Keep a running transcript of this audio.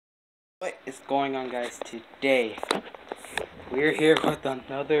What is going on, guys? Today we're here with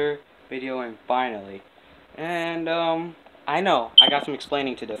another video, and finally, I know I got some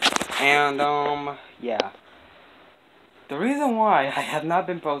explaining to do, yeah. The reason why I have not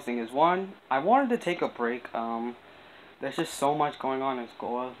been posting is, one, I wanted to take a break. There's just so much going on in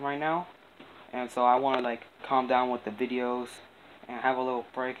school right now, and so I want to like calm down with the videos and have a little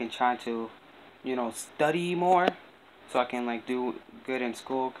break and try to, study more so I can like do good in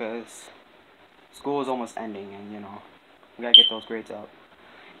school, cause school is almost ending, and we gotta get those grades up.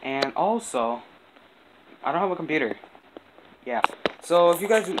 And also, I don't have a computer. Yeah. So if you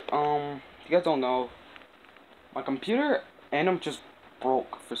guys don't know, my computer and I'm just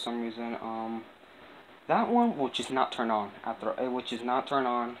broke for some reason. That one will just not turn on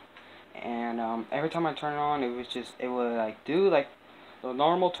and every time I turn it on, it would like do like the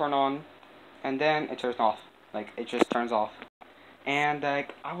normal turn on, and then it turns off. Like it just turns off. And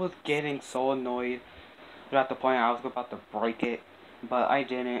like I was getting so annoyed at the point I was about to break it, but I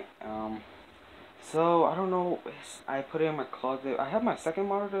didn't. So I don't know. I put it in my closet. I have my second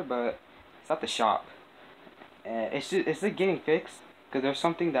monitor, but it's at the shop. It's like getting fixed because there's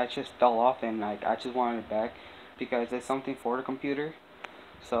something that just fell off, and like I just wanted it back because it's something for the computer.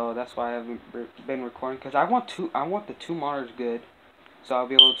 So that's why I've been recording, because I want the two monitors good, so I'll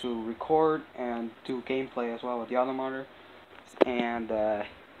be able to record and do gameplay as well with the other monitor. And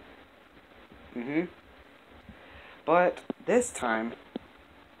but this time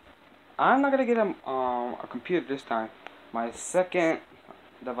I'm not gonna get a computer this time. My second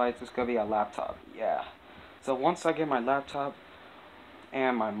device is gonna be a laptop. Yeah. So once I get my laptop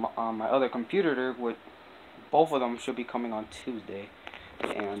and my other computer, with both of them should be coming on Tuesday.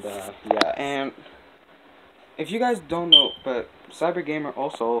 And yeah. And if you guys don't know, but Cyber Gamer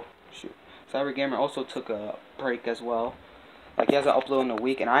also took a break as well. Like he has an upload in a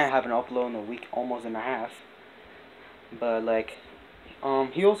week, and I haven't uploaded in a week, almost in a half. But like,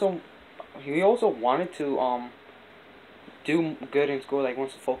 he also wanted to do good in school, like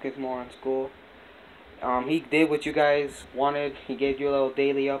wants to focus more on school. He did what you guys wanted. He gave you a little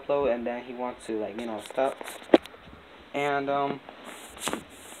daily upload, and then he wants to like stop. And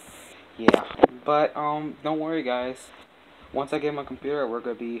yeah, but don't worry, guys. Once I get my computer, we're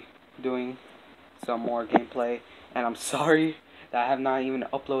gonna be doing some more gameplay. And I'm sorry that I have not even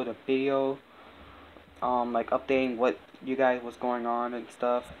uploaded a video, like updating what you guys was going on and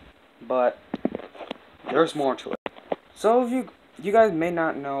stuff. But there's more to it. So if you guys may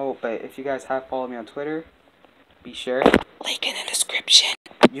not know, but if you guys have followed me on Twitter, be sure link in the description.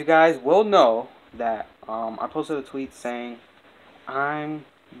 You guys will know that I posted a tweet saying I'm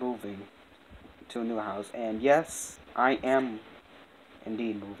moving to a new house, and yes, I am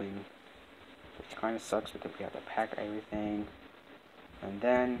indeed moving. Which kind of sucks because we have to pack everything and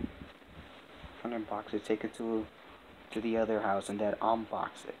then unbox it, take it to the other house, and then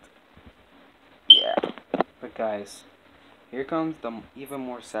unbox it. Yeah, but guys, here comes the even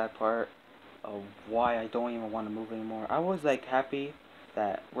more sad part of why I don't even want to move anymore. I was like happy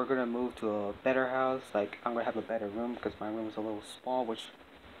that we're gonna move to a better house. Like I'm gonna have a better room because my room is a little small, which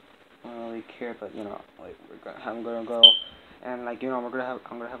I don't really care. But like I'm gonna go and like I'm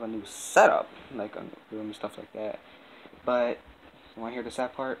gonna have a new setup, like a room and stuff like that. But you want to hear the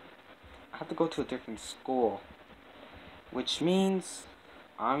sad part? I have to go to a different school, which means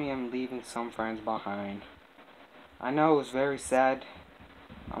I am leaving some friends behind. I know it was very sad.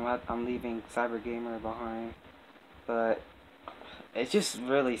 I'm leaving Cyber Gamer behind, but it just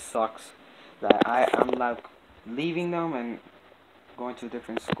really sucks that I'm like leaving them and going to a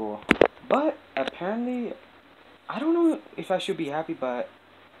different school. But apparently, I don't know if I should be happy, but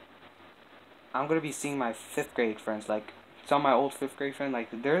I'm gonna be seeing my 5th grade friends, like some of my old 5th grade friends. Like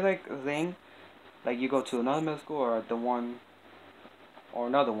they're like a thing, like you go to another middle school or the one or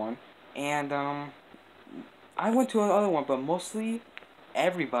another one, and I went to another one, but mostly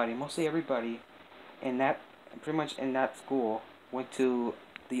everybody in that, pretty much in that school, went to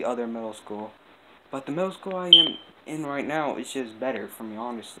the other middle school. But the middle school I am in right now is just better for me,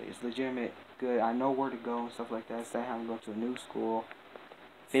 honestly. It's legitimate good. I know where to go and stuff like that. Instead of having to go to a new school,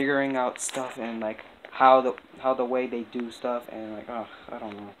 figuring out stuff and like how the way they do stuff, and like I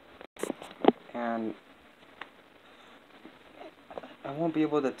don't know. And I won't be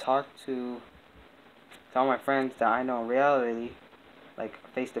able to talk to all my friends that I know in reality, like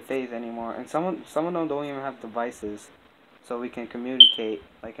face to face anymore. And some of them don't even have devices, so we can communicate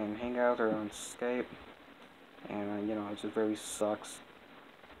like in Hangout or on Skype. And it just very sucks.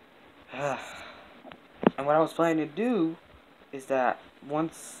 And what I was planning to do is that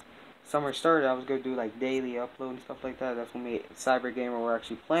once summer started, I was gonna do like daily upload and stuff like that. That's what me Cyber Gamer were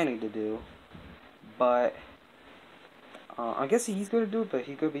actually planning to do. But I guess he's gonna do it, but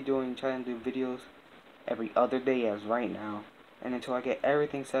he's gonna be trying to do videos every other day as right now. And until I get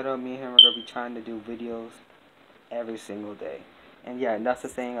everything set up, me and him are gonna be trying to do videos every single day. And yeah, and that's the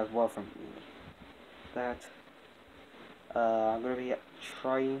thing as well for me. That I'm gonna be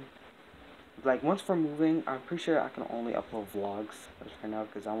trying. Like once we're moving, I'm pretty sure I can only upload vlogs right now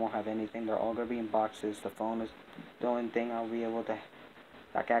because I won't have anything. They're all gonna be in boxes. The phone is the only thing I'll be able to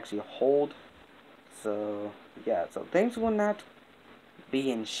actually hold. So yeah, so things will not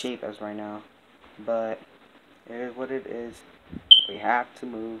be in shape as right now, but it is what it is. We have to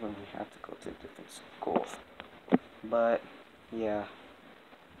move and we have to go to different schools. But yeah,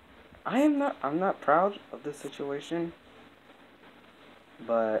 I'm not proud of this situation,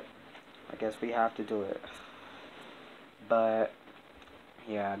 but I guess we have to do it. But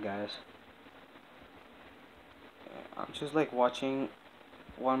yeah, guys, I'm just like watching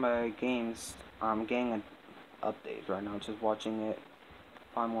one of my games. I'm getting an update right now. I'm just watching it.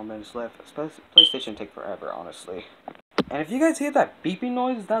 5 more minutes left. PlayStation take forever, honestly. And if you guys hear that beeping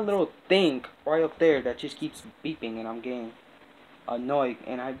noise, that little thing right up there that just keeps beeping, and I'm getting annoyed,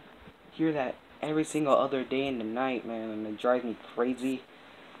 and I hear that every single other day in the night, man, and it drives me crazy.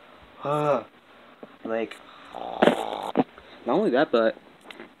 Like, not only that, but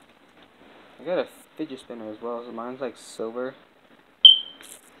I got a fidget spinner as well. So mine's like silver.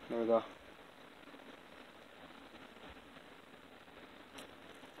 There we go.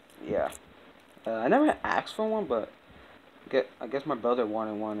 Yeah. I never asked for one, but I guess my brother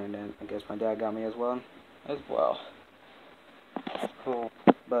wanted one, and then I guess my dad got me as well. Cool.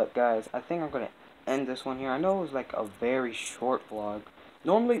 But guys, I think I'm gonna end this one here. I know it was like a very short vlog.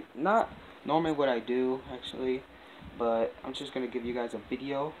 Not normally what I do actually, but I'm just gonna give you guys a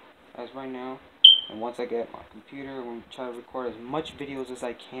video as right now. And once I get my computer, I'm gonna try to record as much videos as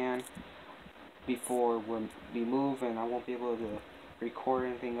I can before we move, and I won't be able to record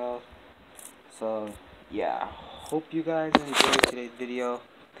anything else. So yeah, hope you guys enjoyed today's video.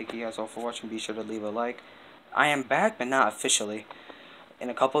 Thank you guys all for watching. Be sure to leave a like. I am back, but not officially. In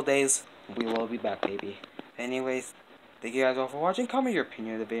a couple days, we will be back, baby. Anyways, thank you guys all for watching. Comment your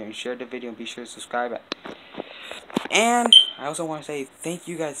opinion of the video and share the video, and be sure to subscribe. And I also want to say thank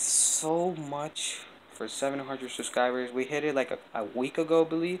you guys so much for 700 subscribers. We hit it like a week ago, I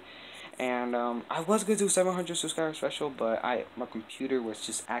believe. And I was gonna do 700 subscriber special, but my computer was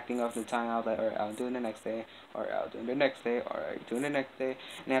just acting up the time. I was like, alright, I'll do it the next day, or I'll do it the next day, or I'll do it the next day.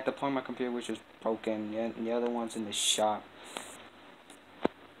 And at the point my computer was just broken, and the other one's in the shop.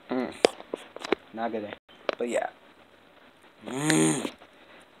 Not good. But yeah.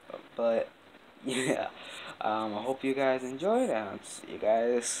 But yeah. I hope you guys enjoyed, and I'll see you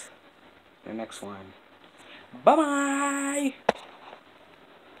guys in the next one. Bye bye.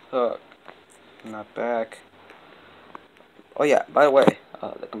 Hook. I'm not back. Oh yeah, by the way,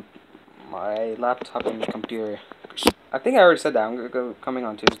 my laptop and computer. I think I already said that. I'm gonna go coming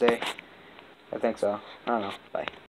on Tuesday. I think so. I don't know. Bye.